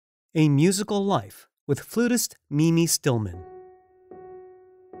A Musical Life with flutist Mimi Stillman.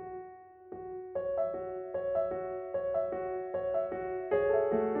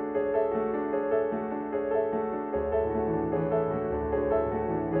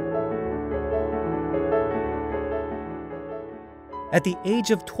 At the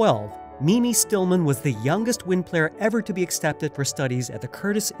age of 12, Mimi Stillman was the youngest wind player ever to be accepted for studies at the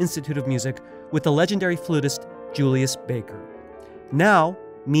Curtis Institute of Music with the legendary flutist Julius Baker. Now,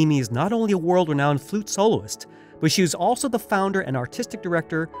 Mimi is not only a world-renowned flute soloist, but she is also the founder and artistic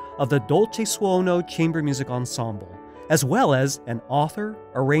director of the Dolce Suono chamber music ensemble, as well as an author,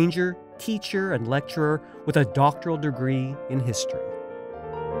 arranger, teacher, and lecturer with a doctoral degree in history.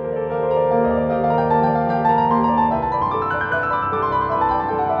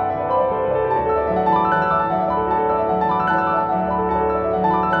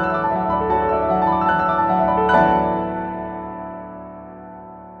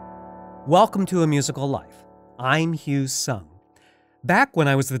 Welcome to A Musical Life. I'm Hugh Sung. Back when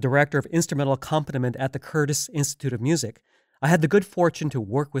I was the Director of Instrumental Accompaniment at the Curtis Institute of Music, I had the good fortune to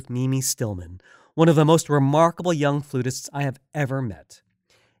work with Mimi Stillman, one of the most remarkable young flutists I have ever met.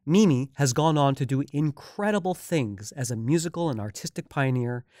 Mimi has gone on to do incredible things as a musical and artistic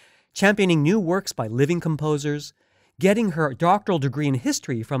pioneer, championing new works by living composers, getting her doctoral degree in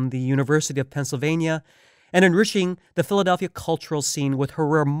history from the University of Pennsylvania, and enriching the Philadelphia cultural scene with her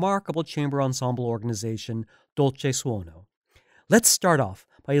remarkable chamber ensemble organization, Dolce Suono. Let's start off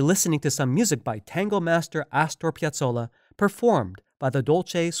by listening to some music by tango master Astor Piazzolla, performed by the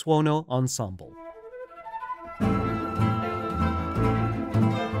Dolce Suono Ensemble.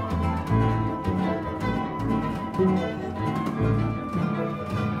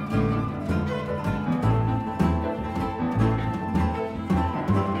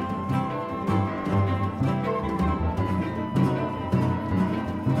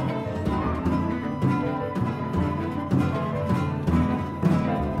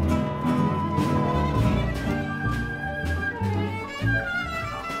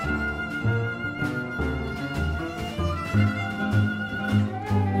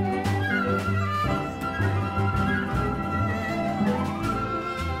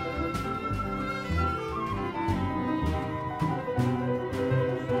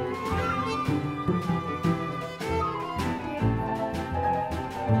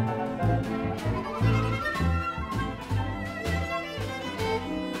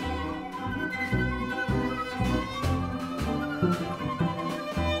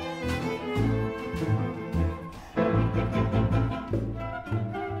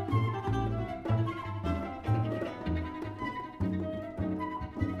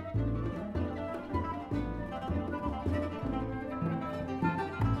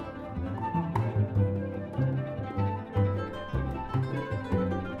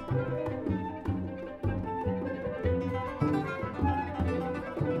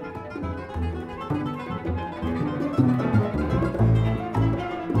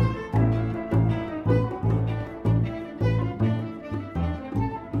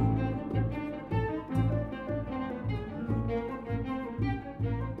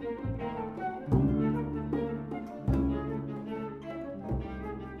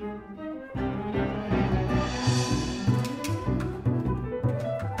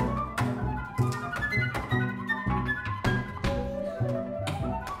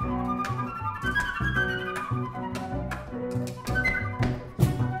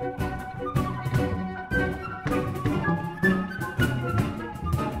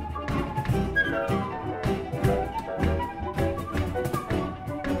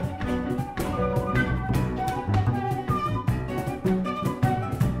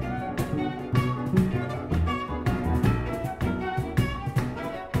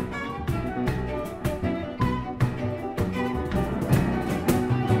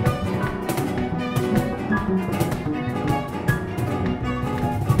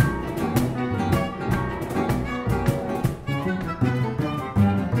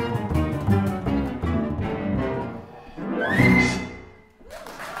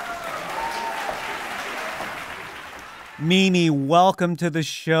 Mimi, welcome to the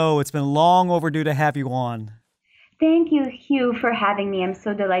show. It's been long overdue to have you on. Thank you, Hugh, for having me. I'm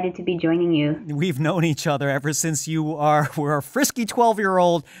so delighted to be joining you. We've known each other ever since you were a frisky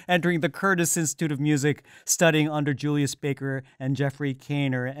 12-year-old entering the Curtis Institute of Music, studying under Julius Baker and Jeffrey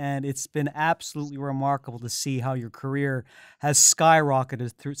Kaner. And it's been absolutely remarkable to see how your career has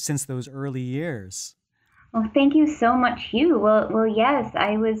skyrocketed since those early years. Well, thank you so much, Hugh. Well, yes,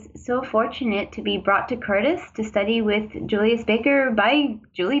 I was so fortunate to be brought to Curtis to study with Julius Baker by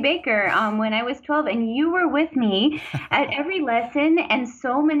Julie Baker when I was 12, and you were with me at every lesson and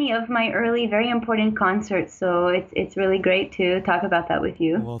so many of my early, very important concerts. So it's really great to talk about that with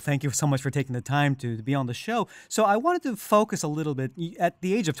you. Well, thank you so much for taking the time to be on the show. So I wanted to focus a little bit. At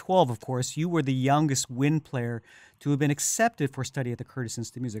the age of 12, of course, you were the youngest wind player to have been accepted for study at the Curtis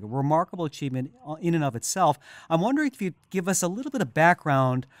Institute of Music, a remarkable achievement in and of itself. I'm wondering if you'd give us a little bit of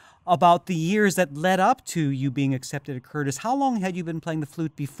background about the years that led up to you being accepted at Curtis. How long had you been playing the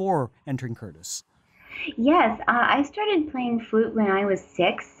flute before entering Curtis? Yes, I started playing flute when I was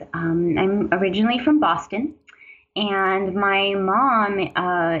 6. I'm originally from Boston. And my mom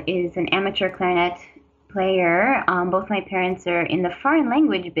is an amateur clarinet player. Both my parents are in the foreign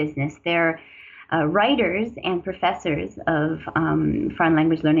language business. They're writers and professors of foreign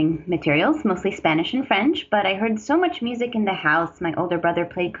language learning materials, mostly Spanish and French. But I heard so much music in the house. My older brother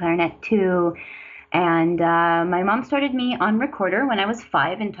played clarinet too. And my mom started me on recorder when I was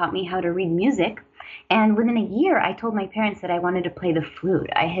 5 and taught me how to read music. And within a year, I told my parents that I wanted to play the flute.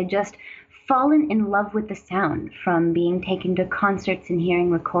 I had just fallen in love with the sound from being taken to concerts and hearing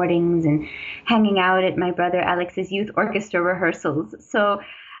recordings and hanging out at my brother Alex's youth orchestra rehearsals. So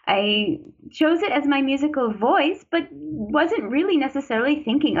I chose it as my musical voice, but wasn't really necessarily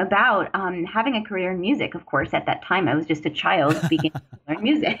thinking about having a career in music. Of course, at that time, I was just a child beginning to learn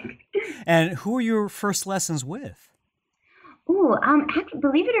music. And who were your first lessons with? Ooh,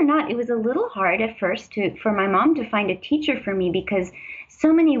 believe it or not, it was a little hard at first for my mom to find a teacher for me because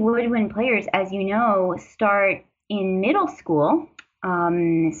so many woodwind players, as you know, start in middle school.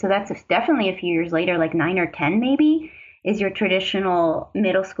 So that's definitely a few years later, like 9 or 10 maybe, is your traditional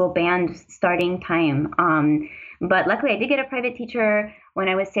middle school band starting time. But luckily, I did get a private teacher when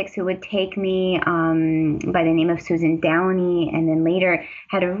I was 6 who would take me by the name of Susan Downey, and then later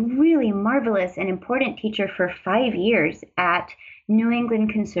had a really marvelous and important teacher for 5 years at New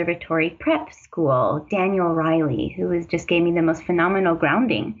England Conservatory Prep School, Daniel Riley, who just gave me the most phenomenal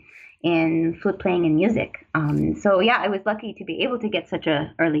grounding in flute playing and music. So yeah, I was lucky to be able to get such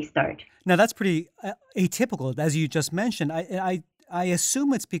a early start. Now, that's pretty atypical, as you just mentioned. I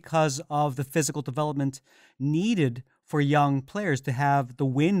assume it's because of the physical development needed for young players to have the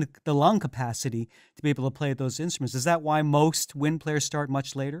lung capacity to be able to play those instruments. Is that why most wind players start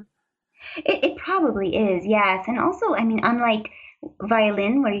much later? It probably is, yes. And also, I mean, unlike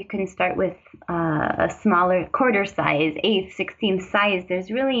violin, where you can start with a smaller quarter size, eighth, 16th size, there's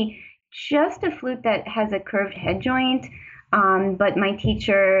really just a flute that has a curved head joint. But my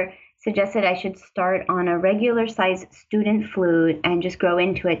teacher suggested I should start on a regular size student flute and just grow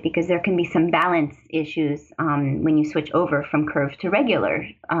into it because there can be some balance issues when you switch over from curved to regular.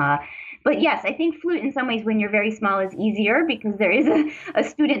 But yes, I think flute in some ways when you're very small is easier because there is a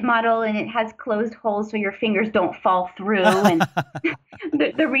student model and it has closed holes so your fingers don't fall through and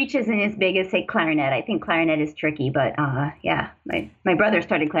the reach isn't as big as say clarinet. I think clarinet is tricky, but yeah, my brother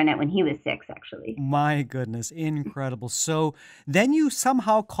started clarinet when he was 6 actually. My goodness, incredible. So then you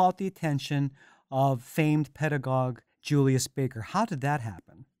somehow caught the attention of famed pedagogue Julius Baker. How did that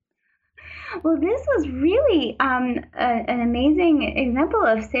happen? Well, this was really an amazing example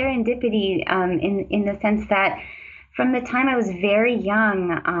of serendipity in the sense that from the time I was very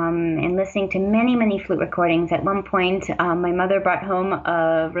young and listening to many, many flute recordings, at one point my mother brought home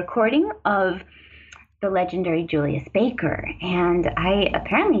a recording of the legendary Julius Baker. And I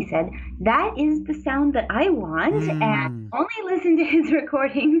apparently said, that is the sound that I want, and only listened to his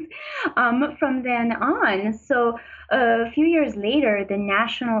recordings from then on. So a few years later, the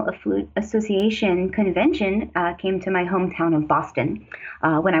National Flute Association convention came to my hometown of Boston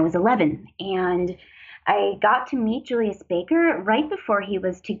when I was 11. And I got to meet Julius Baker right before he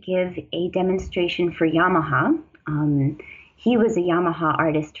was to give a demonstration for Yamaha. He was a Yamaha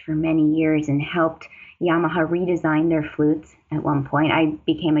artist for many years and helped Yamaha redesign their flutes at one point. I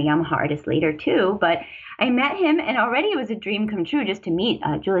became a Yamaha artist later too, but I met him and already it was a dream come true just to meet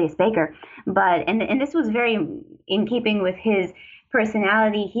Julius Baker. And this was very in keeping with his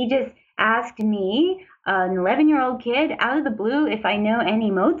personality. He just asked me, an 11-year-old kid, out of the blue, if I know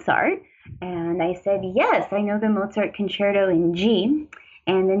any Mozart. And I said, yes, I know the Mozart Concerto in G.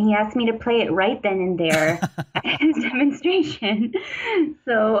 And then he asked me to play it right then and there at his demonstration.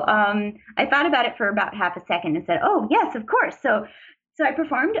 So I thought about it for about half a second and said, oh, yes, of course. So I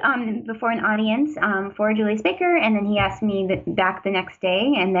performed before an audience for Julius Baker, and then he asked me back the next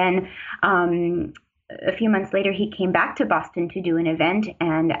day. And then a few months later, he came back to Boston to do an event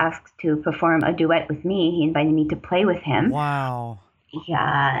and asked to perform a duet with me. He invited me to play with him. Wow.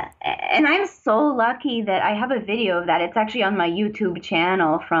 Yeah, and I'm so lucky that I have a video of that. It's actually on my YouTube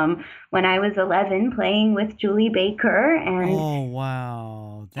channel from when I was 11 playing with Julie Baker. And Oh,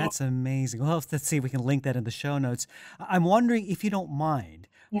 wow. That's amazing. Well, let's see if we can link that in the show notes. I'm wondering if you don't mind,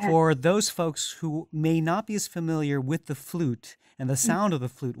 yeah. for those folks who may not be as familiar with the flute and the sound of the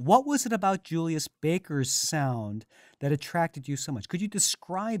flute, what was it about Julius Baker's sound that attracted you so much? Could you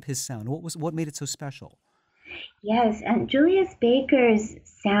describe his sound? What made it so special? Yes, and Julius Baker's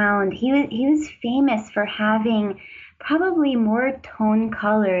sound, he was famous for having probably more tone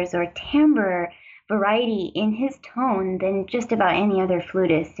colors or timbre variety in his tone than just about any other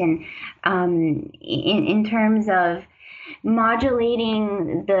flutist. And in terms of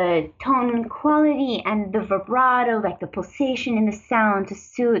modulating the tone quality and the vibrato, like the pulsation in the sound to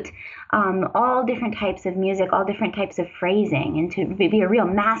suit all different types of music, all different types of phrasing, and to be a real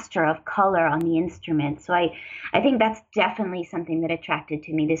master of color on the instrument. So I think that's definitely something that attracted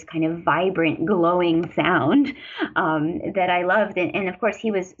to me, this kind of vibrant, glowing sound that I loved. And of course,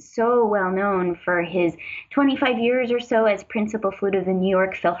 he was so well known for his 25 years or so as principal flute of the New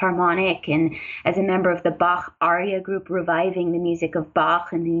York Philharmonic and as a member of the Bach aria group, reviving the music of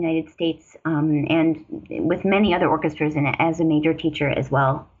Bach in the United States, and with many other orchestras, and as a major teacher as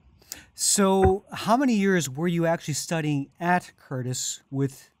well. So, how many years were you actually studying at Curtis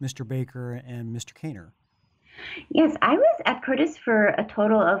with Mr. Baker and Mr. Kaner? Yes, I was at Curtis for a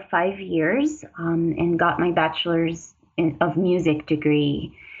total of 5 years, and got my of music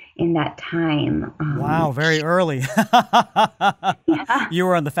degree in that time. Wow, very early. Yeah, You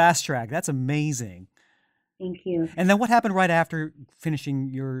were on the fast track. That's amazing. thank you. And then what happened right after finishing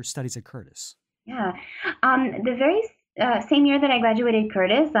your studies at Curtis? Yeah. The very same year that I graduated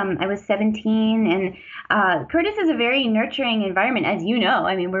Curtis, I was 17, and Curtis is a very nurturing environment, as you know.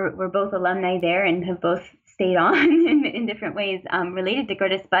 I mean, we're both alumni there and have both stayed on in different ways related to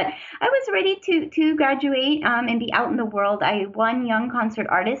Curtis. But I was ready to graduate and be out in the world. I won Young Concert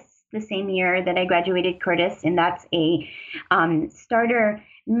Artists the same year that I graduated Curtis, and that's a starter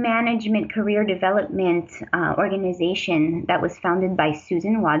management career development organization that was founded by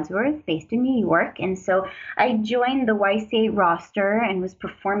Susan Wadsworth, based in New York. And so I joined the YSA roster and was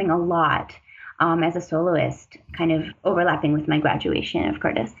performing a lot as a soloist, kind of overlapping with my graduation of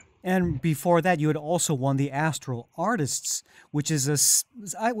Curtis. And before that, you had also won the Astral Artists, which is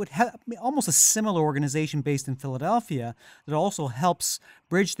I would have almost a similar organization based in Philadelphia that also helps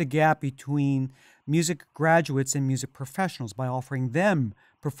bridge the gap between music graduates and music professionals by offering them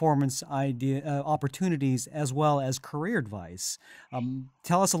performance opportunities as well as career advice.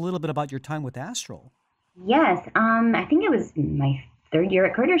 Tell us a little bit about your time with Astral. Yes, I think it was my third year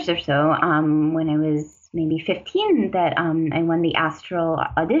at Curtis or so, when I was maybe 15, that I won the Astral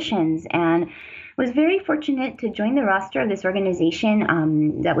auditions and was very fortunate to join the roster of this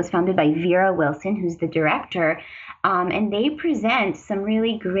organization that was founded by Vera Wilson, who's the director. And they present some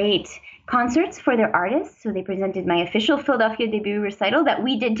really great concerts for their artists. So they presented my official Philadelphia debut recital that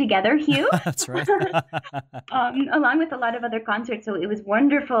we did together, Hugh, That's right. along with a lot of other concerts. So it was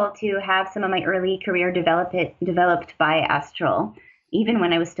wonderful to have some of my early career developed by Astral, even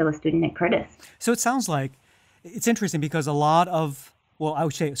when I was still a student at Curtis. So it sounds like it's interesting because a lot of, well,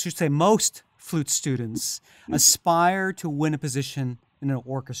 should say most flute students aspire to win a position in an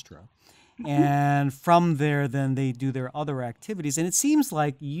orchestra. And from there, then they do their other activities. And it seems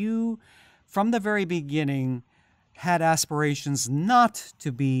like you, from the very beginning, had aspirations not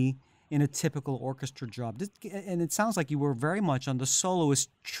to be in a typical orchestra job. And it sounds like you were very much on the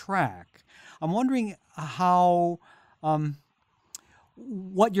soloist track. I'm wondering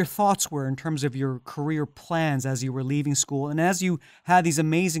what your thoughts were in terms of your career plans as you were leaving school and as you had these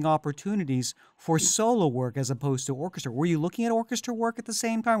amazing opportunities for solo work as opposed to orchestra. Were you looking at orchestra work at the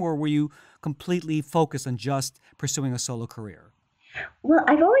same time, or were you completely focused on just pursuing a solo career? Well,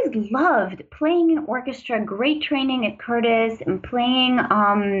 I've always loved playing in orchestra, great training at Curtis, and playing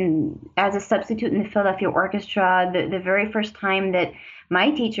as a substitute in the Philadelphia Orchestra. The very first time that my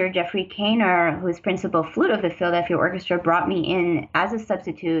teacher, Jeffrey Kaner, who is principal flute of the Philadelphia Orchestra, brought me in as a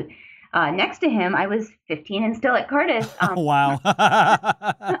substitute. Next to him, I was 15 and still at Curtis. Wow.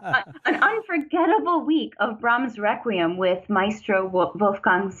 An unforgettable week of Brahms' Requiem with Maestro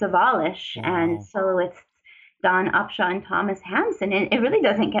Wolfgang Sawallisch and Wow. soloists Don Upshaw and Thomas Hampson. And it really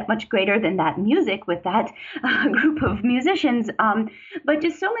doesn't get much greater than that music with that group of musicians. But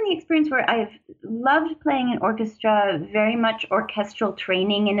just so many experiences where I've loved playing in orchestra, very much orchestral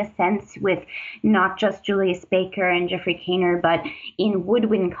training in a sense, with not just Julius Baker and Jeffrey Kainer, but in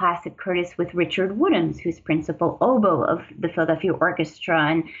woodwind class at Curtis with Richard Woodhams, who's principal oboe of the Philadelphia Orchestra,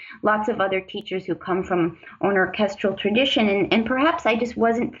 and lots of other teachers who come from an orchestral tradition. And perhaps I just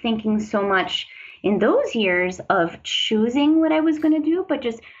wasn't thinking so much in those years of choosing what I was going to do, but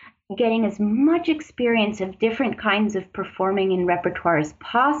just getting as much experience of different kinds of performing in repertoire as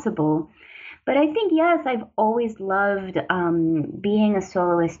possible. But I think, yes, I've always loved being a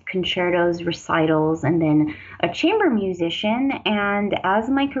soloist, concertos, recitals, and then a chamber musician. And as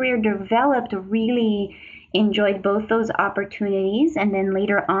my career developed, really enjoyed both those opportunities. And then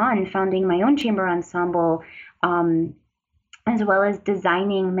later on, founding my own chamber ensemble, as well as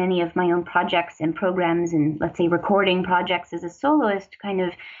designing many of my own projects and programs and, let's say, recording projects as a soloist, kind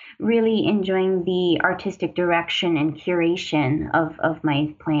of really enjoying the artistic direction and curation of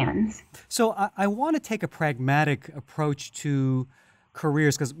my plans. So I want to take a pragmatic approach to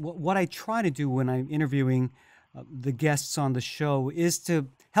careers, because what I try to do when I'm interviewing the guests on the show is to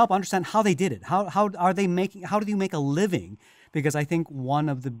help understand how they did it. How do you make a living? Because I think one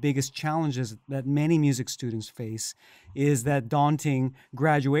of the biggest challenges that many music students face is that daunting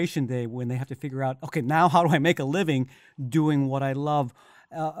graduation day when they have to figure out, okay, now how do I make a living doing what I love?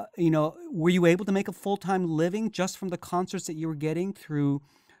 Were you able to make a full-time living just from the concerts that you were getting through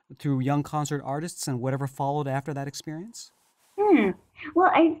Young Concert Artists and whatever followed after that experience?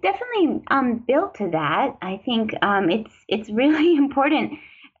 Well, I definitely built to that. I think it's really important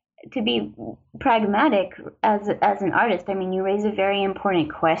to be pragmatic as an artist. I mean, you raise a very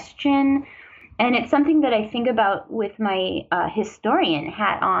important question, and it's something that I think about with my historian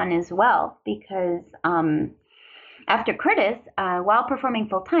hat on as well, because after Curtis, while performing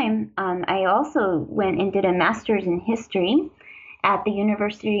full time, I also went and did a master's in history at the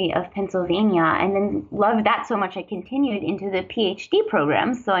University of Pennsylvania, and then loved that so much I continued into the PhD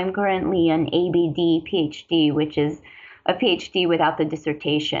program. So I'm currently an ABD PhD, which is a PhD without the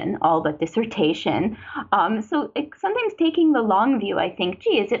dissertation, all but dissertation. So sometimes taking the long view, I think,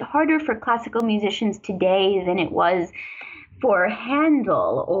 gee, is it harder for classical musicians today than it was for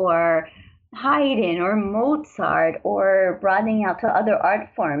Handel or Haydn or Mozart, or broadening out to other art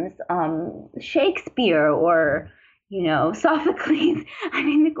forms, Shakespeare or, Sophocles? I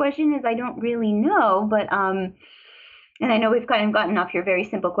mean, the question is, I don't really know, but and I know we've kind of gotten off your very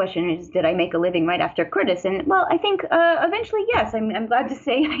simple question, is did I make a living right after Curtis? And well, I think eventually, yes. I'm glad to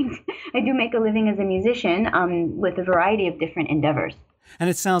say I do make a living as a musician with a variety of different endeavors. And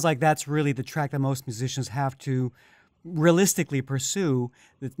it sounds like that's really the track that most musicians have to realistically pursue.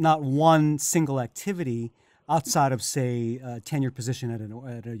 It's not one single activity outside of, say, a tenured position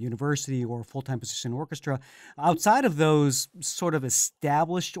at a university or a full-time position in orchestra. Outside of those sort of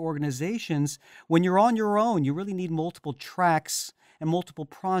established organizations, when you're on your own, you really need multiple tracks and multiple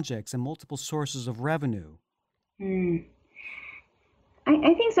projects and multiple sources of revenue. I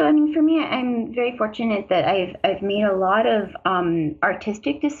think so. I mean, for me, I'm very fortunate that I've made a lot of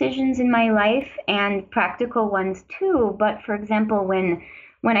artistic decisions in my life, and practical ones too. But for example, when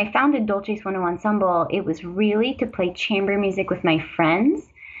I founded Dolce Suono Ensemble, it was really to play chamber music with my friends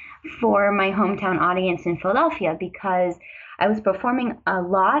for my hometown audience in Philadelphia, because I was performing a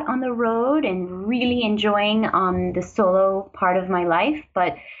lot on the road and really enjoying the solo part of my life,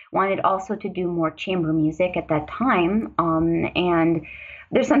 but wanted also to do more chamber music at that time. And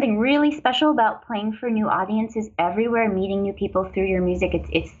there's something really special about playing for new audiences everywhere, meeting new people through your music.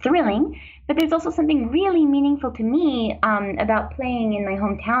 It's thrilling, but there's also something really meaningful to me about playing in my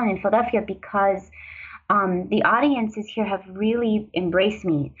hometown in Philadelphia, because the audiences here have really embraced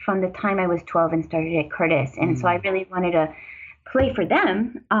me from the time I was 12 and started at Curtis. And so I really wanted to play for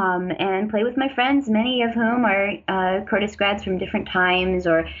them and play with my friends, many of whom are Curtis grads from different times,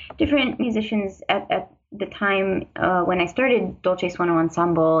 or different musicians at the time when I started Dolce Suono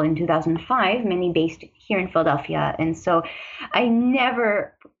Ensemble in 2005, many based here in Philadelphia. And so I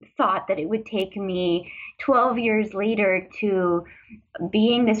never thought that it would take me 12 years later to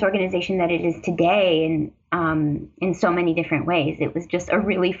being this organization that it is today, and in so many different ways. It was just a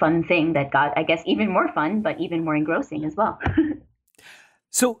really fun thing that got, I guess, even more fun, but even more engrossing as well.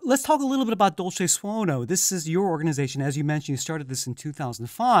 So let's talk a little bit about Dolce Suono. This is your organization. As you mentioned, you started this in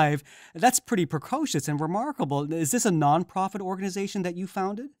 2005. That's pretty precocious and remarkable. Is this a nonprofit organization that you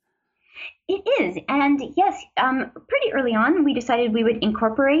founded? It is. And yes, pretty early on, we decided we would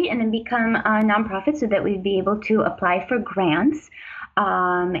incorporate and then become a nonprofit so that we'd be able to apply for grants.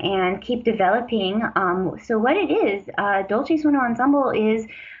 and keep developing. So what it is, Dolce Suono Ensemble is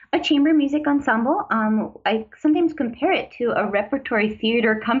a chamber music ensemble. I sometimes compare it to a repertory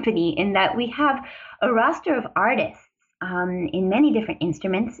theater company in that we have a roster of artists in many different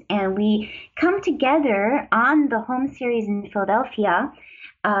instruments, and we come together on the home series in Philadelphia,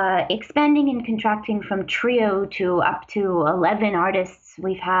 expanding and contracting from trio to up to 11 artists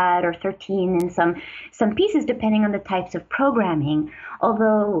we've had, or 13 in some pieces, depending on the types of programming.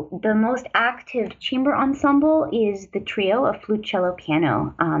 Although the most active chamber ensemble is the trio of flute, cello,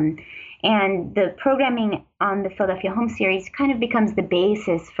 piano. And the programming on the Philadelphia Home Series kind of becomes the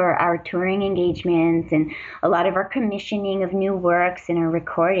basis for our touring engagements and a lot of our commissioning of new works and our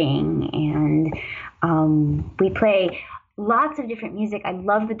recording. And we play lots of different music. I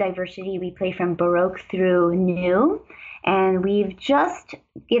love the diversity. We play from Baroque through new. And we've just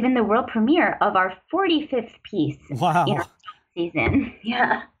given the world premiere of our 45th piece in Wow. our season.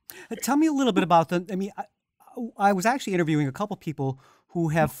 Yeah. Tell me a little bit about the. I was actually interviewing a couple people who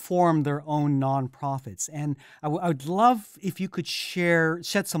have formed their own nonprofits, and I would love if you could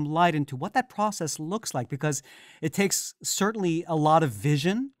shed some light into what that process looks like, because it takes certainly a lot of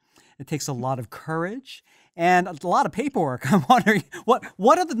vision, it takes a lot of courage, and a lot of paperwork. I'm wondering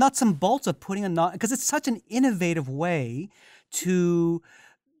what are the nuts and bolts of putting a non, because it's such an innovative way to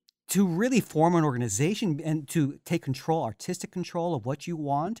really form an organization and to take control, artistic control of what you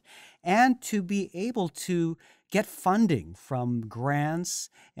want, and to be able to get funding from grants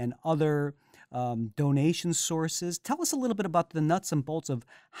and other donation sources. Tell us a little bit about the nuts and bolts of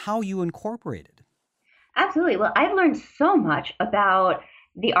how you incorporated. Absolutely. Well, I've learned so much about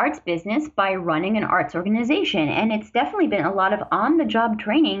the arts business by running an arts organization. And it's definitely been a lot of on the job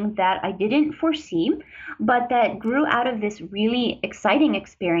training that I didn't foresee, but that grew out of this really exciting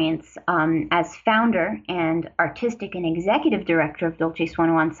experience as founder and artistic and executive director of Dolce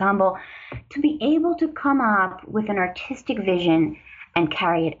Suono Ensemble, to be able to come up with an artistic vision and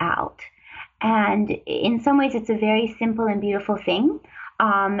carry it out. And in some ways, it's a very simple and beautiful thing.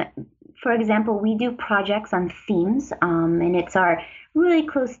 Um, for example, we do projects on themes, and it's our really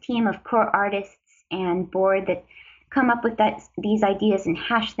close team of core artists and board that come up with these ideas and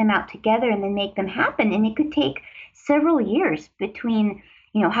hash them out together and then make them happen. And it could take several years between,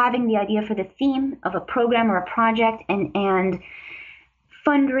 having the idea for the theme of a program or a project and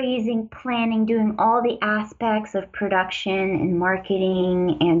fundraising, planning, doing all the aspects of production and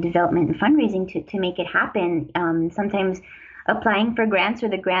marketing and development and fundraising to make it happen. Sometimes applying for grants or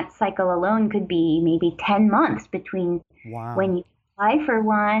the grant cycle alone could be maybe 10 months between Wow. when you apply for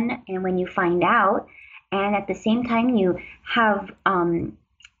one and when you find out. And at the same time, you have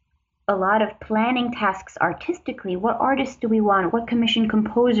a lot of planning tasks artistically. What artists do we want? What commission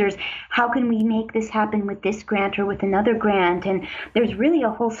composers? How can we make this happen with this grant or with another grant? And there's really a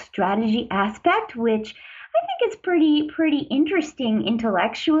whole strategy aspect, which I think is pretty interesting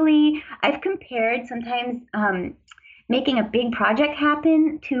intellectually. I've compared sometimes making a big project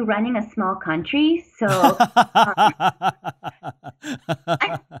happen to running a small country. So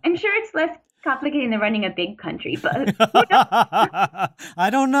I'm sure it's less complicated than running a big country, but who knows? I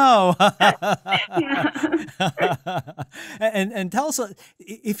don't know. Yeah. And tell us,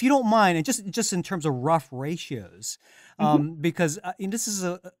 if you don't mind, and just in terms of rough ratios, Mhm, because and this is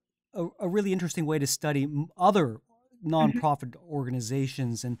a really interesting way to study other mhm. nonprofit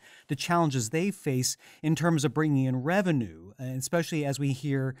organizations and the challenges they face in terms of bringing in revenue, and especially as we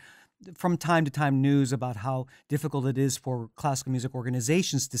hear from time to time news about how difficult it is for classical music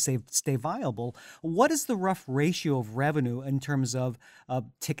organizations to stay viable. What is the rough ratio of revenue in terms of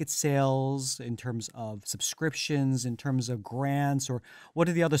ticket sales, in terms of subscriptions, in terms of grants, or what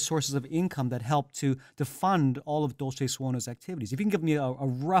are the other sources of income that help to fund all of Dolce Suono's activities? If you can give me a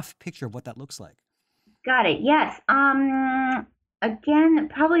rough picture of what that looks like. Got it. Yes. Again,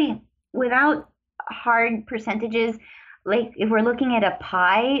 probably without hard percentages, like if we're looking at a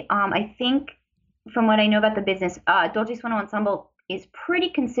pie, I think from what I know about the business, Dolce Suono Ensemble is pretty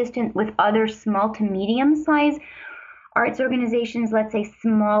consistent with other small to medium size arts organizations, let's say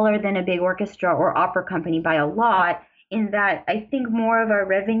smaller than a big orchestra or opera company by a lot, in that I think more of our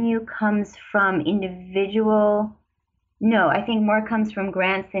revenue comes from individual. No, I think more comes from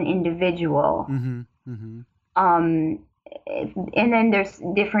grants than individual. Mm-hmm. Mm-hmm. Um, and then there's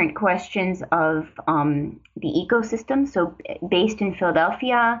different questions of the ecosystem. So based in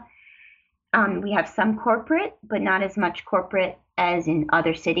Philadelphia, we have some corporate, but not as much corporate as in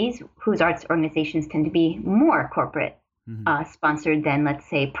other cities whose arts organizations tend to be more corporate Mm-hmm. sponsored than, let's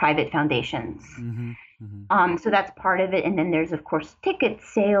say, private foundations. Mm-hmm. Hmm. So that's part of it. And then there's, of course, ticket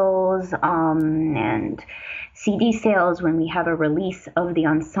sales and CD sales when we have a release of the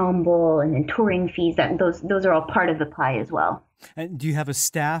ensemble, and then touring fees. That those are all part of the pie as well. And do you have a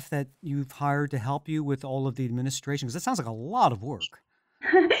staff that you've hired to help you with all of the administration? Because that sounds like a lot of work.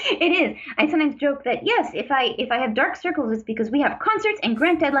 It is. I sometimes joke that yes, if I have dark circles, it's because we have concerts and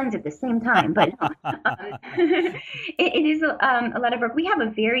grant deadlines at the same time. But no, it is a lot of work. We have a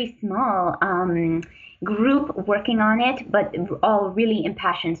very small group working on it, but all really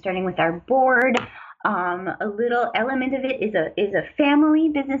impassioned. Starting with our board. A little element of it is a family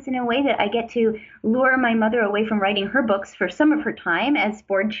business in a way that I get to lure my mother away from writing her books for some of her time as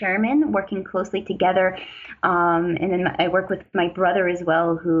board chairman, working closely together. And then I work with my brother as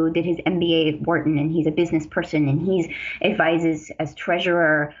well, who did his MBA at Wharton, and he's a business person, and he's advises as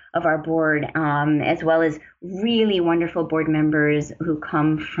treasurer of our board, as well as really wonderful board members who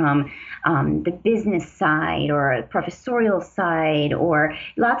come from the business side or a professorial side or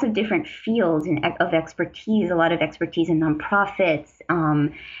lots of different fields of expertise, a lot of expertise in nonprofits.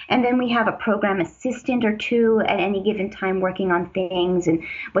 And then we have a program assistant or two at any given time working on things. And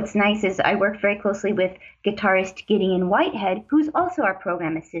what's nice is I work very closely with guitarist Gideon Whitehead, who's also our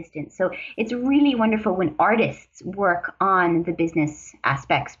program assistant. So it's really wonderful when artists work on the business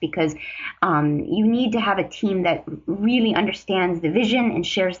aspects, because you need to have a team that really understands the vision and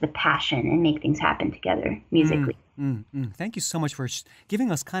shares the passion and make things happen together musically. Thank you so much for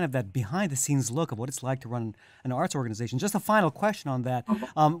giving us kind of that behind the scenes look of what it's like to run an arts organization. Just a final question on that.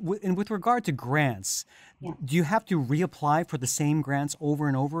 And with regard to grants, Yeah. do you have to reapply for the same grants over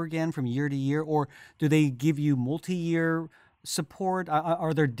and over again from year to year, or do they give you multi-year support?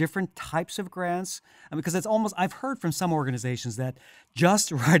 Are there different types of grants? Because it's almost, I've heard from some organizations that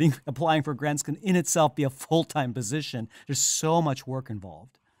just applying for grants can in itself be a full-time position. There's so much work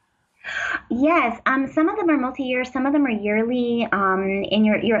involved. Yes, some of them are multi-year, some of them are yearly, and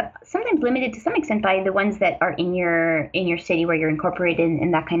you're sometimes limited to some extent by the ones that are in your city where you're incorporated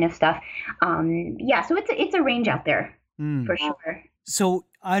and that kind of stuff. Yeah, so it's a range out there Mm. for sure. So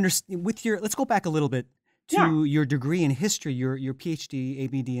I understand with your, let's go back a little bit Yeah. to your degree in history, your PhD,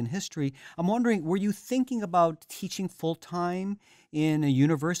 ABD in history. I'm wondering, were you thinking about teaching full time in a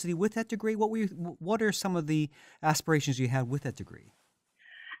university with that degree? What are some of the aspirations you had with that degree?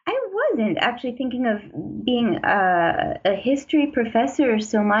 I wasn't actually thinking of being a history professor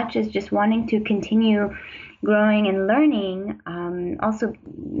so much as just wanting to continue growing and learning. Also,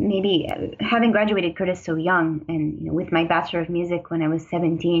 maybe having graduated Curtis so young, and with my Bachelor of Music when I was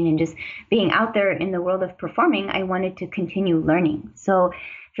 17, and just being out there in the world of performing, I wanted to continue learning. So,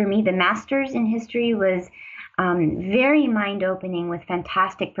 for me, the master's in history was very mind opening with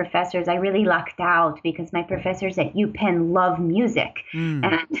fantastic professors. I really lucked out because my professors at UPenn love music Mm.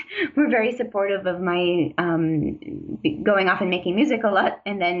 and were very supportive of my going off and making music a lot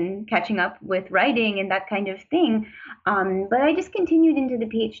and then catching up with writing and that kind of thing. But I just continued into the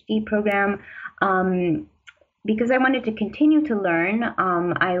PhD program. Because I wanted to continue to learn.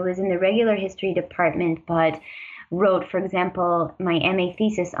 I was in the regular history department, but wrote, for example, my MA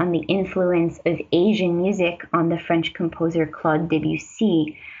thesis on the influence of Asian music on the French composer Claude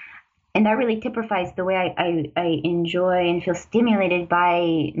Debussy. And that really typifies the way I enjoy and feel stimulated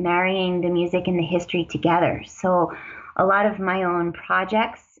by marrying the music and the history together. So a lot of my own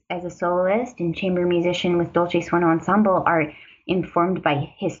projects as a soloist and chamber musician with Dolce Suono Ensemble are informed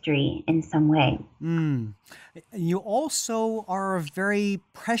by history in some way. Mm. You also are very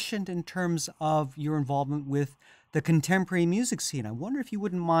prescient in terms of your involvement with the contemporary music scene. I wonder if you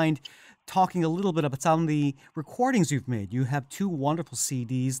wouldn't mind talking a little bit about some of the recordings you've made. You have two wonderful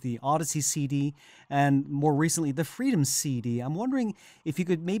CDs, the Odyssey CD and more recently the Freedom CD. I'm wondering if you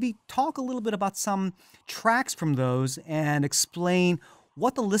could maybe talk a little bit about some tracks from those and explain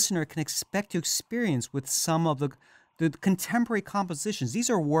what the listener can expect to experience with some of the contemporary compositions. These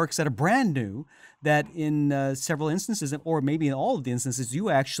are works that are brand new, that in several instances, or maybe in all of the instances,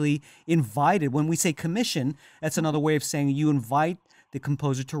 you actually invited. When we say commission, that's another way of saying you invite the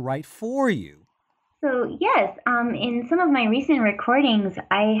composer to write for you. So yes, in some of my recent recordings,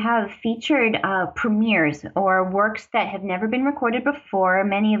 I have featured premieres or works that have never been recorded before,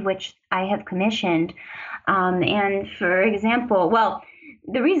 many of which I have commissioned. And for example, well,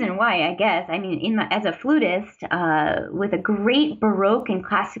 the reason why, I guess, I mean, as a flutist, with a great Baroque and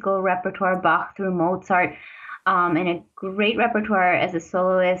classical repertoire, Bach through Mozart, and a great repertoire as a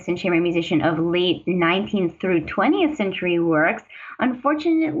soloist and chamber musician of late 19th through 20th century works.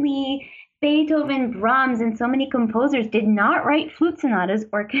 Unfortunately, Beethoven, Brahms, and so many composers did not write flute sonatas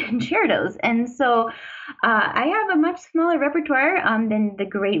or concertos. And so I have a much smaller repertoire than the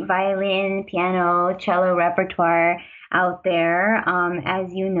great violin, piano, cello repertoire out there,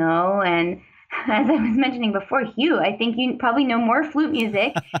 as you know. And as I was mentioning before, Hugh, I think you probably know more flute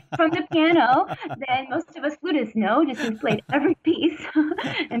music from the piano than most of us flutists know, just we've played every piece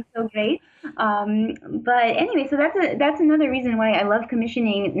and so great. But anyway, so that's another reason why I love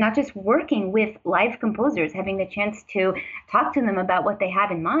commissioning, not just working with live composers, having the chance to talk to them about what they have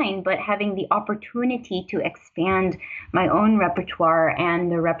in mind, but having the opportunity to expand my own repertoire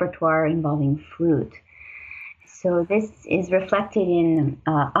and the repertoire involving flute. So this is reflected in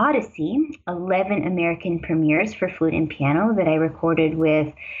Odyssey, 11 American premieres for flute and piano that I recorded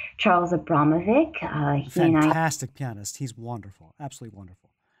with Charles Abramovic. He and I Fantastic pianist. He's wonderful. Absolutely wonderful.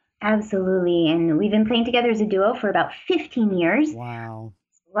 absolutely, and we've been playing together as a duo for about 15 years. Wow.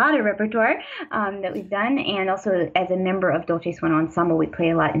 A lot of repertoire that we've done, and also as a member of Dolce Suono ensemble, we play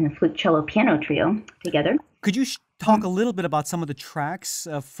a lot in the flute, cello, piano trio together. Could you talk a little bit about some of the tracks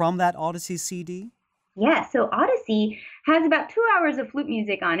from that Odyssey CD? Yeah, so Odyssey has about 2 hours of flute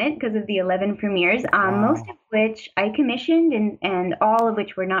music on it because of the 11 premieres, most Wow. of which I commissioned and all of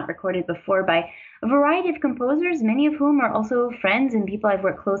which were not recorded before by a variety of composers, many of whom are also friends and people I've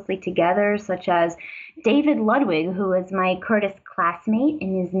worked closely together, such as David Ludwig, who was my Curtis classmate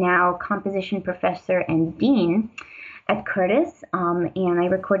and is now composition professor and dean at Curtis. And I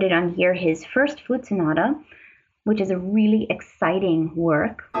recorded on here his first flute sonata, which is a really exciting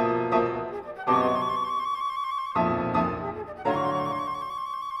work.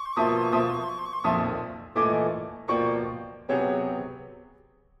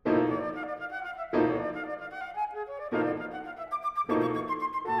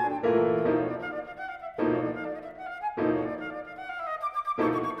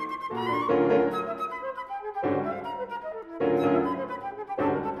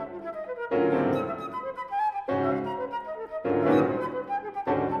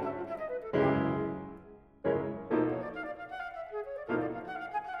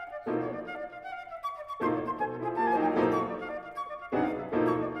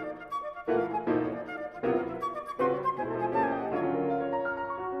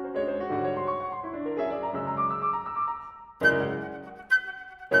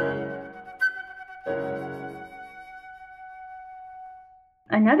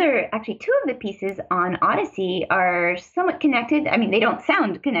 Actually, two of the pieces on Odyssey are somewhat connected. I mean, they don't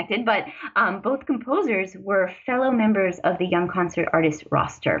sound connected, but both composers were fellow members of the Young Concert Artist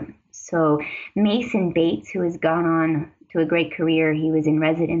roster. So Mason Bates, who has gone on to a great career, he was in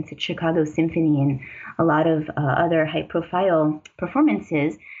residence at Chicago Symphony and a lot of other high-profile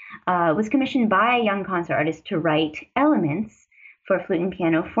performances, was commissioned by Young Concert Artists to write elements for flute and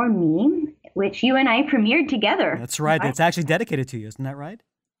piano for me, which you and I premiered together. That's right. It's actually dedicated to you, isn't that right?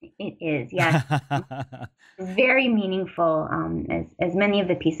 It is, yes. It's very meaningful, as many of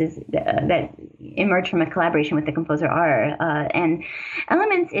the pieces that emerge from a collaboration with the composer are. And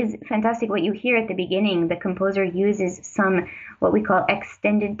Elements is fantastic. What you hear at the beginning, the composer uses some what we call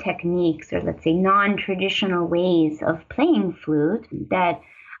extended techniques, or let's say non-traditional ways of playing flute that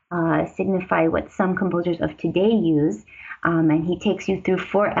signify what some composers of today use. And he takes you through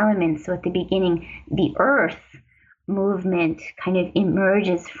four elements. So at the beginning, the earth movement kind of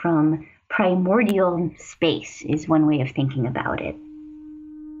emerges from primordial space, is one way of thinking about it.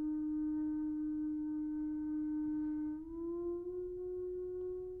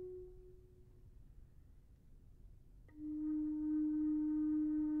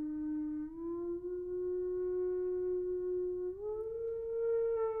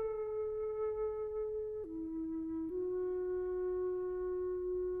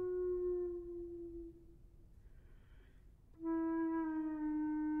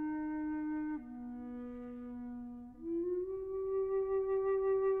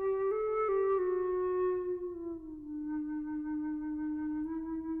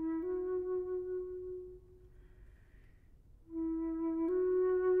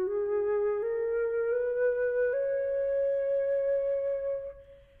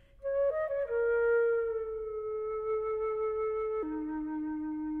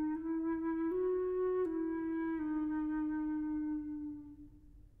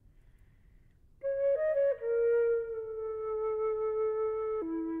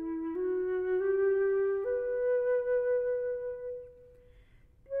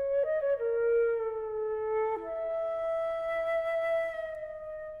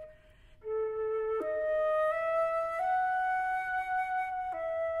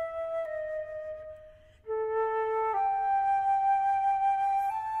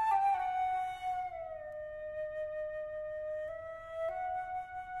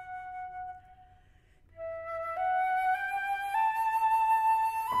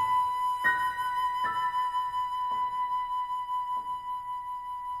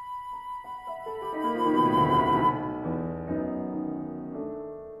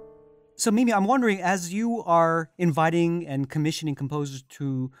 So, Mimi, I'm wondering, as you are inviting and commissioning composers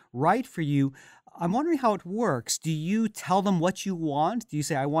to write for you, I'm wondering how it works. Do you tell them what you want? Do you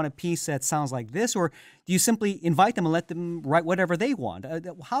say, I want a piece that sounds like this? Or do you simply invite them and let them write whatever they want?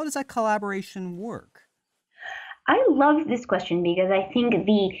 How does that collaboration work? I love this question because I think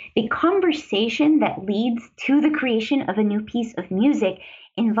the conversation that leads to the creation of a new piece of music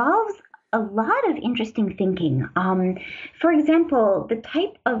involves a lot of interesting thinking. For example, the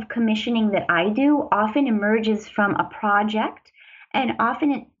type of commissioning that I do often emerges from a project, and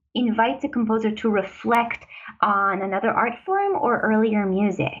often it invites a composer to reflect on another art form or earlier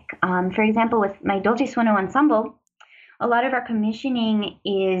music. For example, with my Dolce Suono ensemble, a lot of our commissioning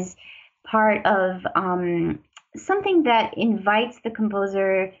is part of something that invites the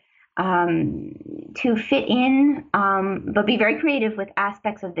composer to fit in, but be very creative with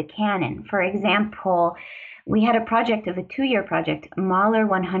aspects of the canon. For example, we had a project of a 2-year project, Mahler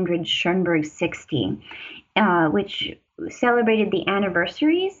 100, Schoenberg 60, which celebrated the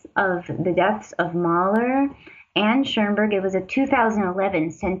anniversaries of the deaths of Mahler and Schoenberg. It was a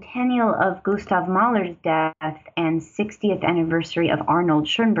 2011 centennial of Gustav Mahler's death and 60th anniversary of Arnold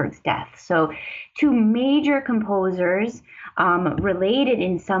Schoenberg's death. So, two major composers related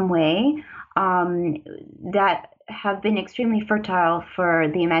in some way that have been extremely fertile for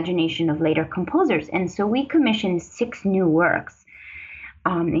the imagination of later composers. And so we commissioned 6 new works,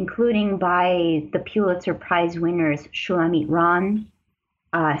 including by the Pulitzer Prize winners Shulamit Ron,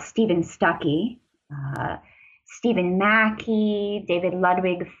 Stephen Stuckey, Stephen Mackey, David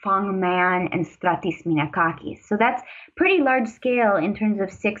Ludwig, Fong Man, and Stratis Minakakis. So that's pretty large scale in terms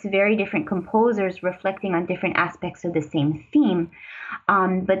of 6 very different composers reflecting on different aspects of the same theme,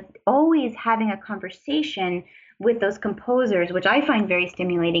 but always having a conversation with those composers, which I find very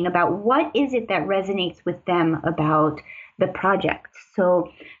stimulating, about what is it that resonates with them about the project. So,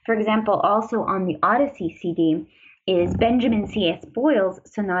 for example, also on the Odyssey CD is Benjamin C.S. Boyle's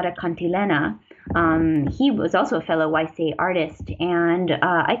Sonata Cantilena. He was also a fellow YCA artist, and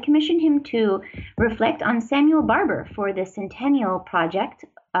I commissioned him to reflect on Samuel Barber for the Centennial Project,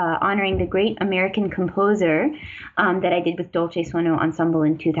 honoring the great American composer that I did with Dolce Suono Ensemble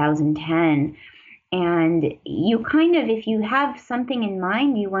in 2010. And you kind of, if you have something in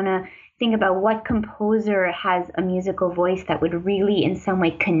mind, you want to think about what composer has a musical voice that would really in some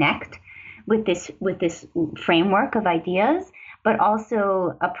way connect with this framework of ideas, but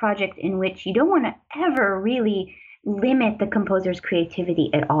also a project in which you don't want to ever really limit the composer's creativity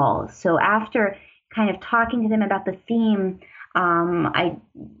at all. So after kind of talking to them about the theme, I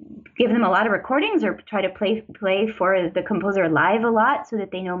give them a lot of recordings or try to play for the composer live a lot so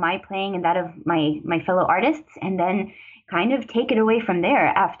that they know my playing and that of my fellow artists, and then kind of take it away from there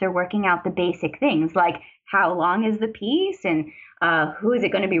after working out the basic things like how long is the piece and who is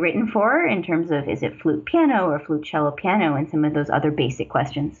it going to be written for in terms of, is it flute piano or flute cello piano, and some of those other basic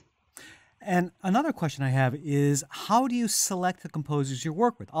questions. And another question I have is, how do you select the composers you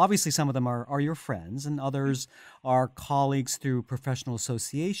work with? Obviously, some of them are your friends and others are colleagues through professional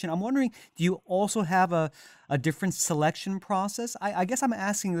association. I'm wondering, do you also have a different selection process? I guess I'm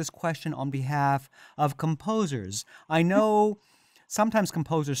asking this question on behalf of composers. I know sometimes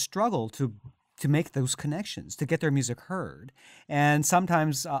composers struggle to make those connections, to get their music heard. And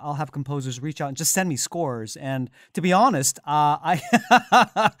sometimes I'll have composers reach out and just send me scores. And to be honest, I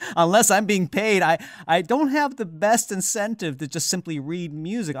unless I'm being paid, I don't have the best incentive to just simply read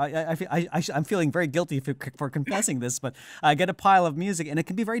music. I'm feeling very guilty for confessing this, but I get a pile of music, and it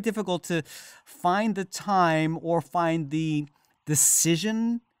can be very difficult to find the time or find the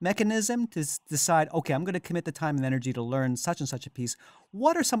decision mechanism to decide, okay, I'm going to commit the time and energy to learn such and such a piece.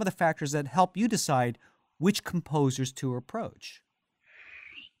 What are some of the factors that help you decide which composers to approach?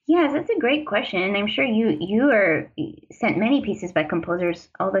 Yes, that's a great question, and I'm sure you are sent many pieces by composers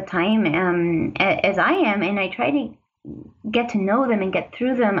all the time, as I am, and I try to get to know them and get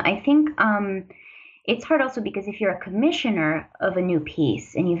through them. I think it's hard also because if you're a commissioner of a new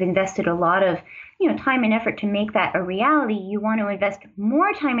piece and you've invested a lot of time and effort to make that a reality, you want to invest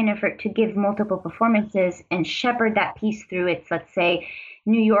more time and effort to give multiple performances and shepherd that piece through its, let's say,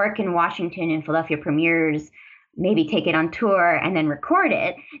 New York and Washington and Philadelphia premieres, maybe take it on tour and then record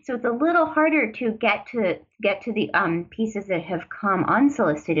it. So it's a little harder to get to the pieces that have come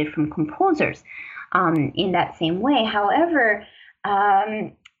unsolicited from composers in that same way. However,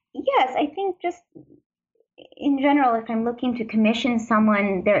 yes, I think just in general, if I'm looking to commission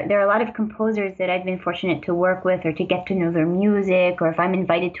someone, there are a lot of composers that I've been fortunate to work with or to get to know their music, or if I'm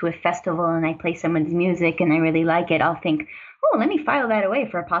invited to a festival and I play someone's music and I really like it, I'll think, oh, let me file that away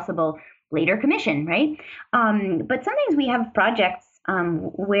for a possible later commission, right? But sometimes we have projects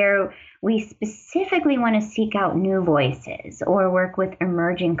where we specifically want to seek out new voices or work with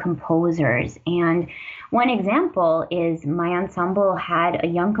emerging composers. And one example is my ensemble had a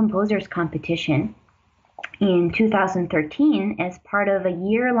young composers competition in 2013 as part of a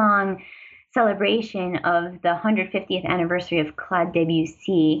year-long celebration of the 150th anniversary of Claude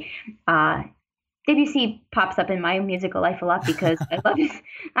Debussy. Debussy pops up in my musical life a lot because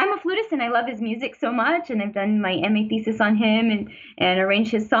I'm a flutist and I love his music so much, and I've done my MA thesis on him and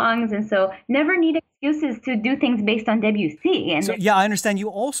arranged his songs, and so never need excuses to do things based on Debussy. And So, yeah, I understand you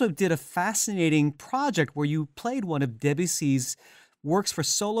also did a fascinating project where you played one of Debussy's works for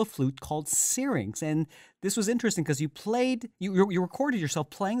solo flute called Syrinx. And this was interesting because you recorded yourself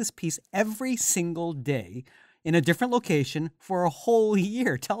playing this piece every single day in a different location for a whole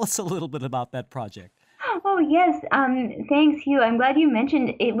year. Tell us a little bit about that project. Oh, yes. Thanks, Hugh. I'm glad you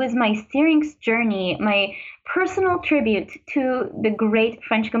mentioned it was my Syrinx journey, my personal tribute to the great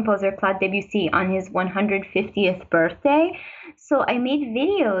French composer Claude Debussy on his 150th birthday. So I made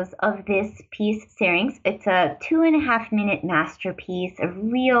videos of this piece, Syrinx. It's a 2.5 minute masterpiece, a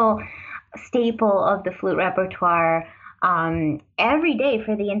real staple of the flute repertoire, every day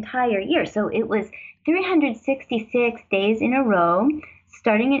for the entire year. So it was 366 days in a row,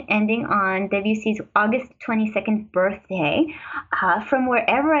 starting and ending on Debussy's August 22nd birthday, from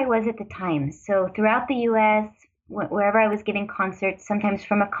wherever I was at the time. So throughout the US, wherever I was giving concerts, sometimes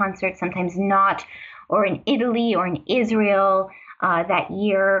from a concert, sometimes not, or in Italy or in Israel that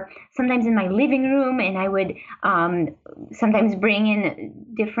year, sometimes in my living room, and I would sometimes bring in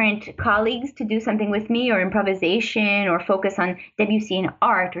different colleagues to do something with me, or improvisation, or focus on Debussy and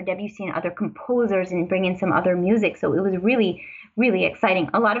art, or Debussy and other composers, and bring in some other music. So it was really, really exciting.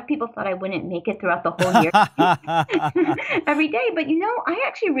 A lot of people thought I wouldn't make it throughout the whole year every day, but I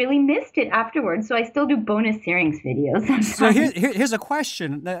actually really missed it afterwards. So I still do bonus Syrinx videos So sometimes. here's a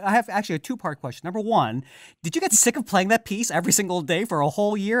question. I have actually a two-part question. Number one, did you get sick of playing that piece every single day for a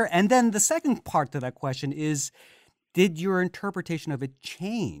whole year? And then the second part to that question is, did your interpretation of it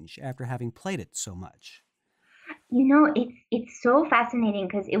change after having played it so much? It's so fascinating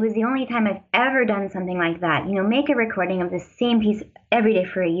because it was the only time I've ever done something like that. Make a recording of the same piece every day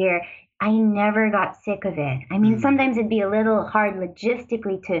for a year. I never got sick of it. I mean, Mm. sometimes it'd be a little hard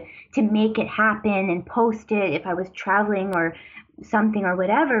logistically to make it happen and post it if I was traveling or something or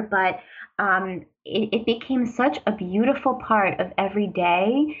whatever, but it became such a beautiful part of every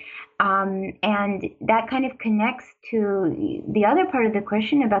day. And that kind of connects to the other part of the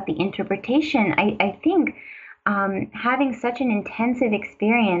question about the interpretation. I think having such an intensive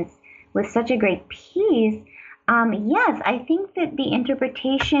experience with such a great piece, yes, I think that the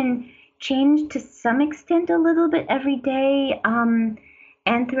interpretation changed to some extent a little bit every day, and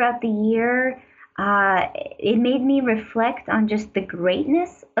throughout the year. It made me reflect on just the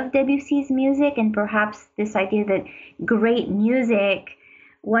greatness of Debussy's music, and perhaps this idea that great music,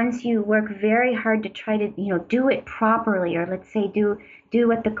 once you work very hard to try to do it properly, or let's say do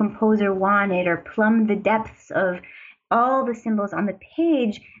what the composer wanted, or plumb the depths of all the symbols on the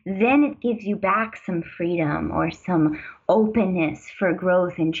page, then it gives you back some freedom or some openness for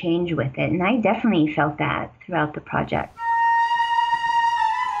growth and change with it. And I definitely felt that throughout the project.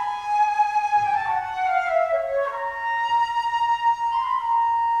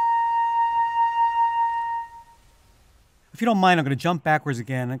 If you don't mind, I'm going to jump backwards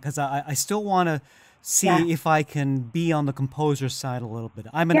again because I still want to Yeah. see if I can be on the composer side a little bit.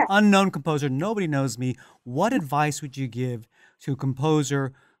 I'm an Yeah. unknown composer. Nobody knows me. What advice would you give to a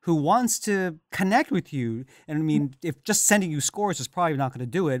composer who wants to connect with you? And I mean, if just sending you scores is probably not going to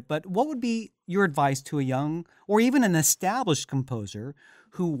do it, but what would be your advice to a young or even an established composer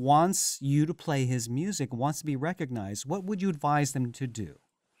who wants you to play his music, wants to be recognized? What would you advise them to do?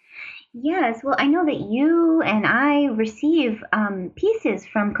 Yes, well, I know that you and I receive pieces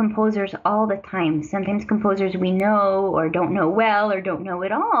from composers all the time. Sometimes composers we know or don't know well or don't know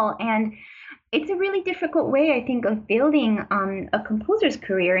at all. And it's a really difficult way, I think, of building a composer's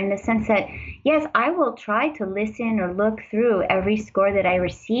career, in the sense that, yes, I will try to listen or look through every score that I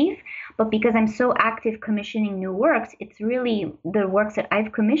receive, but because I'm so active commissioning new works, it's really the works that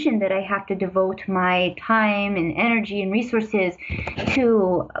I've commissioned that I have to devote my time and energy and resources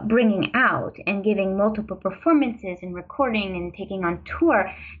to bringing out and giving multiple performances and recording and taking on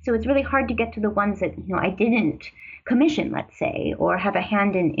tour. So it's really hard to get to the ones that I didn't commission, let's say, or have a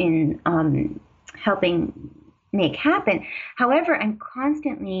hand in helping make happen. However, I'm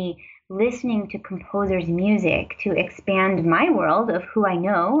constantly listening to composers' music to expand my world of who I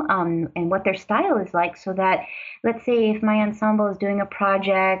know, and what their style is like, so that, let's say, if my ensemble is doing a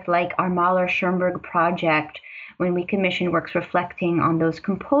project like our Mahler Schoenberg project, when we commission works reflecting on those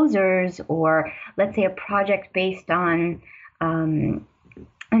composers, or let's say a project based on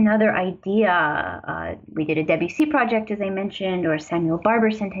another idea. We did a Debussy project, as I mentioned, or a Samuel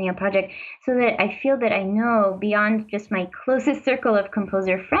Barber Centennial project, so that I feel that I know beyond just my closest circle of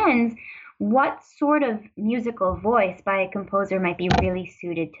composer friends what sort of musical voice by a composer might be really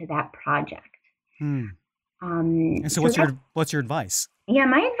suited to that project. Hmm. And so, So what's your advice? yeah,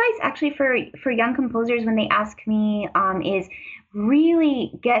 my advice actually for young composers when they ask me is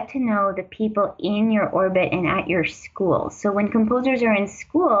really get to know the people in your orbit and at your school. So when composers are in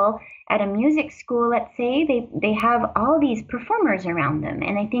school, at a music school, let's say, they have all these performers around them,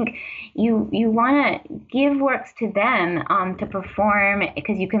 and I think you want to give works to them to perform,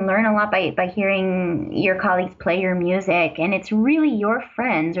 because you can learn a lot by hearing your colleagues play your music, and it's really your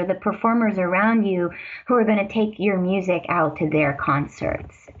friends or the performers around you who are going to take your music out to their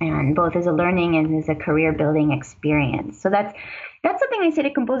concerts, and both as a learning and as a career building experience. So that's something I say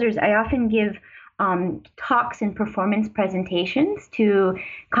to composers. I often give talks and performance presentations to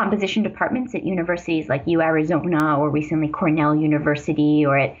composition departments at universities like U Arizona, or recently Cornell University,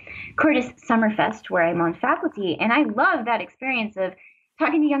 or at Curtis Summerfest, where I'm on faculty. And I love that experience of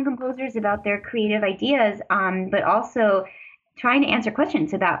talking to young composers about their creative ideas, but also trying to answer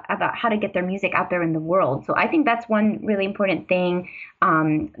questions about how to get their music out there in the world. So I think that's one really important thing.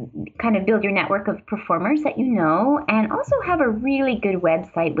 Kind of build your network of performers that you know, and also have a really good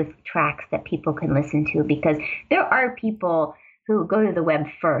website with tracks that people can listen to, because there are people who go to the web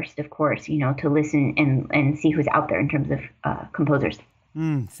first, of course, to listen and see who's out there in terms of composers.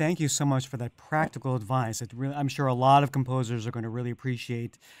 Thank you so much for that practical advice. I'm sure a lot of composers are going to really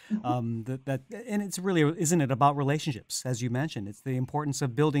appreciate that. And it's really, isn't it about relationships, as you mentioned? It's the importance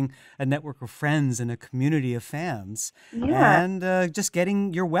of building a network of friends and a community of fans, Yeah. and just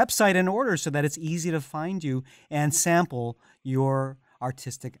getting your website in order so that it's easy to find you and sample your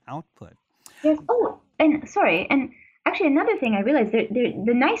artistic output. Yes. Oh, and sorry. And actually, another thing I realized,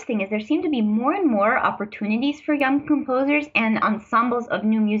 the nice thing is there seem to be more and more opportunities for young composers and ensembles of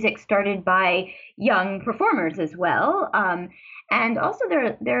new music started by young performers as well. And also,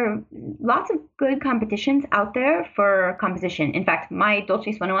 there are lots of good competitions out there for composition. In fact, my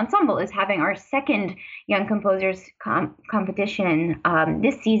Dolce Suono ensemble is having our second Young Composers competition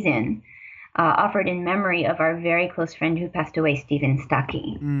this season, offered in memory of our very close friend who passed away, Stephen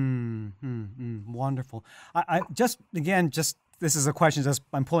Stuckey. Wonderful. I just, again, this is a question just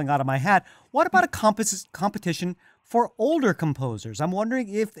I'm pulling out of my hat. What about a competition for older composers? I'm wondering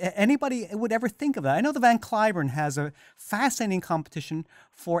if anybody would ever think of that. I know the Van Cliburn has a fascinating competition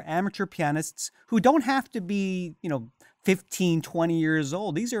for amateur pianists who don't have to be, 15, 20 years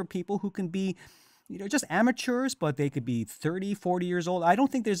old. These are people who can be just amateurs, but they could be 30, 40 years old. I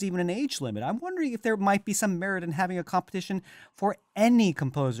don't think there's even an age limit. I'm wondering if there might be some merit in having a competition for any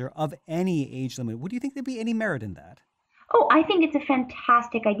composer of any age limit. Would you think there'd be any merit in that? Oh, I think it's a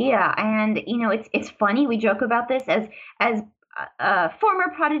fantastic idea, and it's funny. We joke about this as a former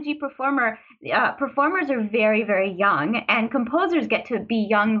prodigy performer. Performers are very, very young, and composers get to be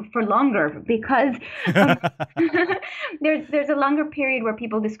young for longer, because um, there's a longer period where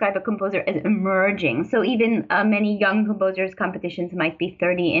people describe a composer as emerging. So even many young composers competitions might be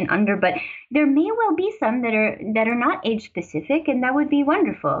 30 and under, but there may well be some that are not age specific, and that would be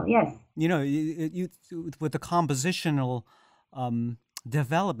wonderful. Yes. With the compositional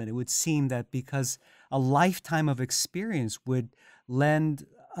development, it would seem that because a lifetime of experience would lend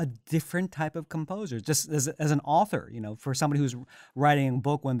a different type of composer. Just as an author, for somebody who's writing a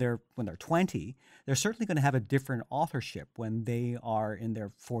book when they're 20, they're certainly going to have a different authorship when they are in their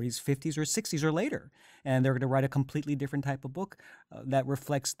 40s, 50s, or 60s or later, and they're going to write a completely different type of book that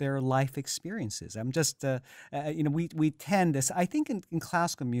reflects their life experiences. I'm just, we tend to, I think in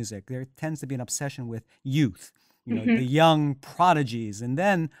classical music, there tends to be an obsession with youth, the young prodigies, and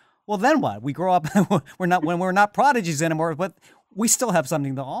then. Well, then what? We grow up. We're not prodigies anymore, but we still have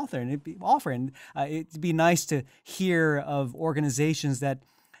something to offer. And it'd be nice to hear of organizations that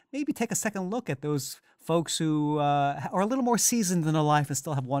maybe take a second look at those folks who are a little more seasoned in their life and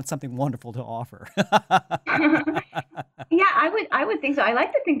still have something wonderful to offer. Yeah, I would think so. I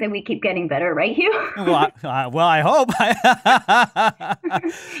like to think that we keep getting better, right, Hugh? Well, I hope.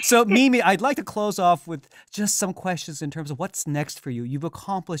 So, Mimi, I'd like to close off with just some questions in terms of what's next for you. You've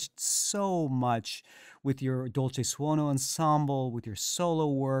accomplished so much with your Dolce Suono ensemble, with your solo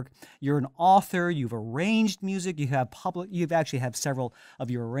work. You're an author. You've arranged music. You've actually have several of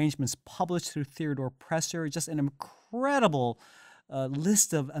your arrangements published through Theodore Presser. Just an incredible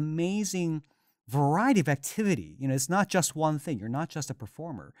list of amazing variety of activity. It's not just one thing. You're not just a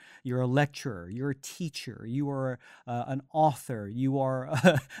performer. You're a lecturer. You're a teacher. You are an author. You are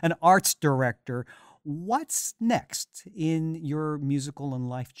an arts director. What's next in your musical and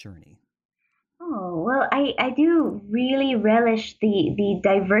life journey? Oh, well, I do really relish the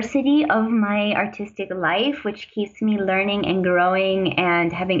diversity of my artistic life, which keeps me learning and growing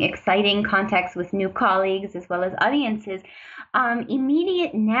and having exciting contacts with new colleagues as well as audiences.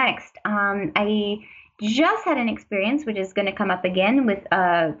 Immediate next, I just had an experience, which is going to come up again, with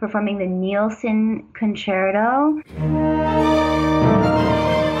performing the Nielsen Concerto.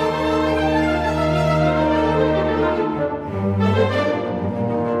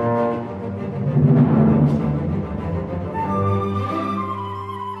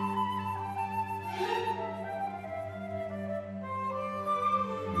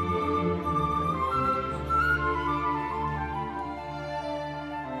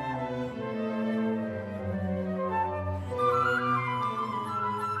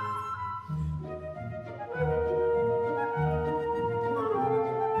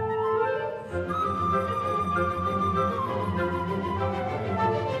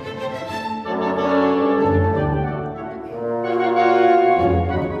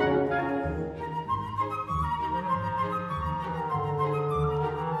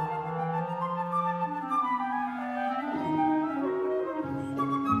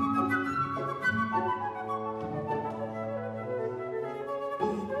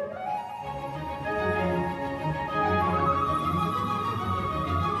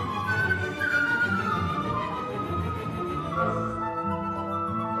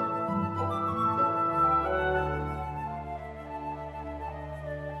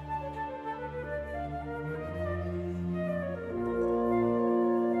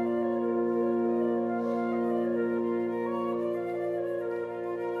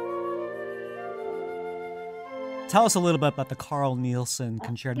 Tell us a little bit about the Carl Nielsen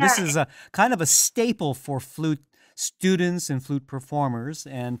Concerto. This Yeah, is a kind of a staple for flute students and flute performers,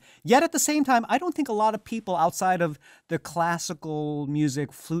 and yet at the same time, I don't think a lot of people outside of the classical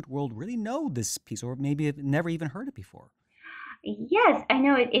music flute world really know this piece, or maybe have never even heard it before. yes, I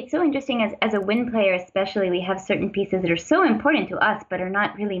know it's so interesting as a wind player, especially. We have certain pieces that are so important to us, but are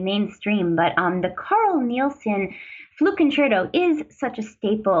not really mainstream. But the Carl Nielsen Flute Concerto is such a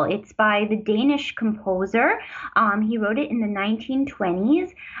staple. It's by the Danish composer. He wrote it in the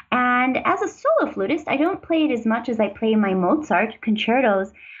 1920s. And as a solo flutist, I don't play it as much as I play my Mozart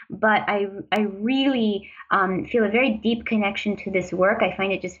concertos. But I really feel a very deep connection to this work. I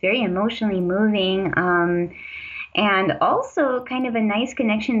find it just very emotionally moving. And also kind of a nice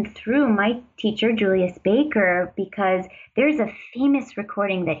connection through my teacher, Julius Baker, because there's a famous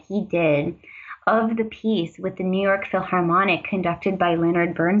recording that he did of the piece with the New York Philharmonic conducted by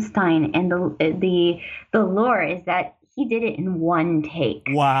Leonard Bernstein. And the lore is that he did it in one take.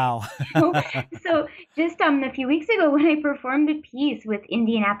 Wow. So, so just a few weeks ago when I performed the piece with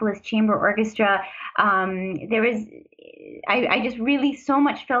Indianapolis Chamber Orchestra, there was I just really so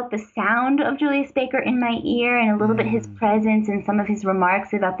much felt the sound of Julius Baker in my ear and a little bit his Mm. presence and some of his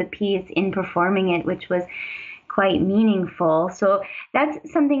remarks about the piece in performing it, which was quite meaningful. So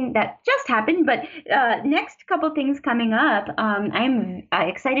that's something that just happened. But next couple things coming up, I'm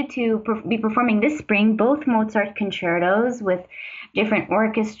excited to be performing this spring both Mozart concertos with different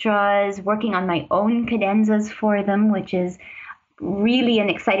orchestras, working on my own cadenzas for them, which is really an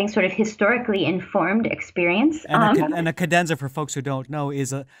exciting sort of historically informed experience. And a cadenza, for folks who don't know,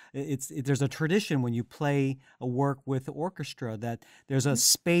 is there's a tradition when you play a work with the orchestra that there's a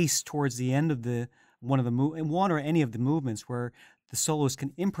space towards the end of the one or any of the movements where the soloist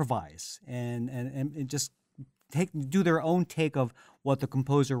can improvise and just do their own take of what the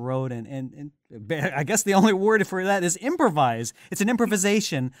composer wrote, and I guess the only word for that is improvise. It's an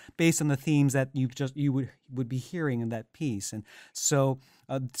improvisation based on the themes that you would be hearing in that piece. And so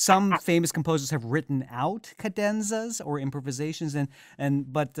some famous composers have written out cadenzas or improvisations,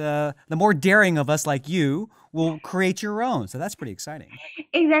 but the more daring of us, like you, will create your own. So that's pretty exciting.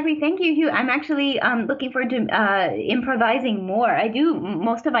 Exactly. Thank you, Hugh. I'm actually looking forward to improvising more. I do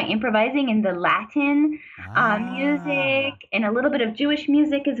most of my improvising in the Latin Ah. music and a little bit of Jewish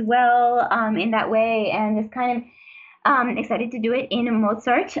music as well, in that way, and just kind of excited to do it in a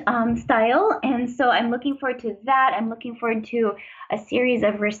Mozart style. And so I'm looking forward to that. I'm looking forward to a series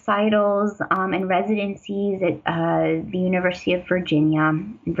of recitals and residencies at the University of Virginia,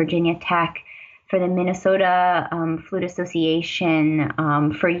 Virginia Tech, for the Minnesota Flute Association,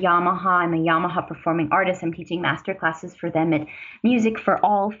 for Yamaha. I'm a Yamaha performing artist. I'm teaching master classes for them at Music for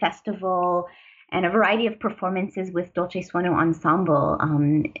All Festival. and a variety of performances with Dolce Suono Ensemble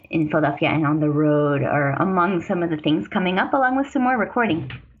in Philadelphia and on the road are among some of the things coming up, along with some more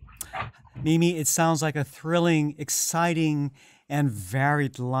recording. Mimi, it sounds like a thrilling, exciting, and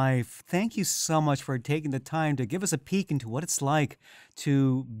varied life. Thank you so much for taking the time to give us a peek into what it's like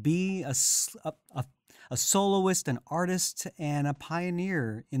to be a soloist, an artist, and a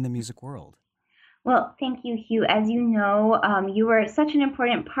pioneer in the music world. Well, thank you, Hugh. As you know, you were such an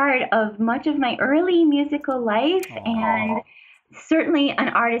important part of much of my early musical life, and certainly an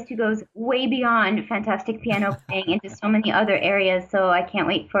artist who goes way beyond fantastic piano playing into so many other areas. So I can't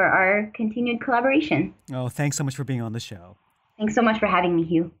wait for our continued collaboration. Oh, thanks so much for being on the show. Thanks so much for having me,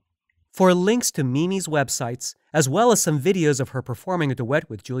 Hugh. For links to Mimi's websites, as well as some videos of her performing a duet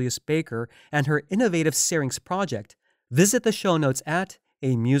with Julius Baker and her innovative Syrinx project, visit the show notes at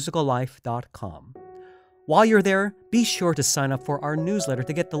amusicallife.com. While you're there, be sure to sign up for our newsletter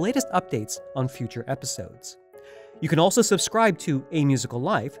to get the latest updates on future episodes. You can also subscribe to A Musical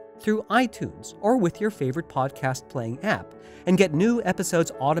Life through iTunes or with your favorite podcast playing app and get new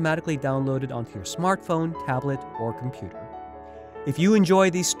episodes automatically downloaded onto your smartphone, tablet, or computer. If you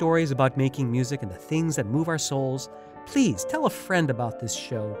enjoy these stories about making music and the things that move our souls, please tell a friend about this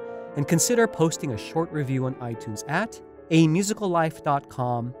show and consider posting a short review on iTunes at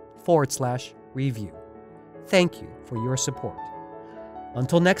amusicallife.com/review. Thank you for your support.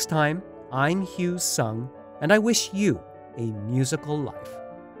 Until next time, I'm Hugh Sung, and I wish you a musical life.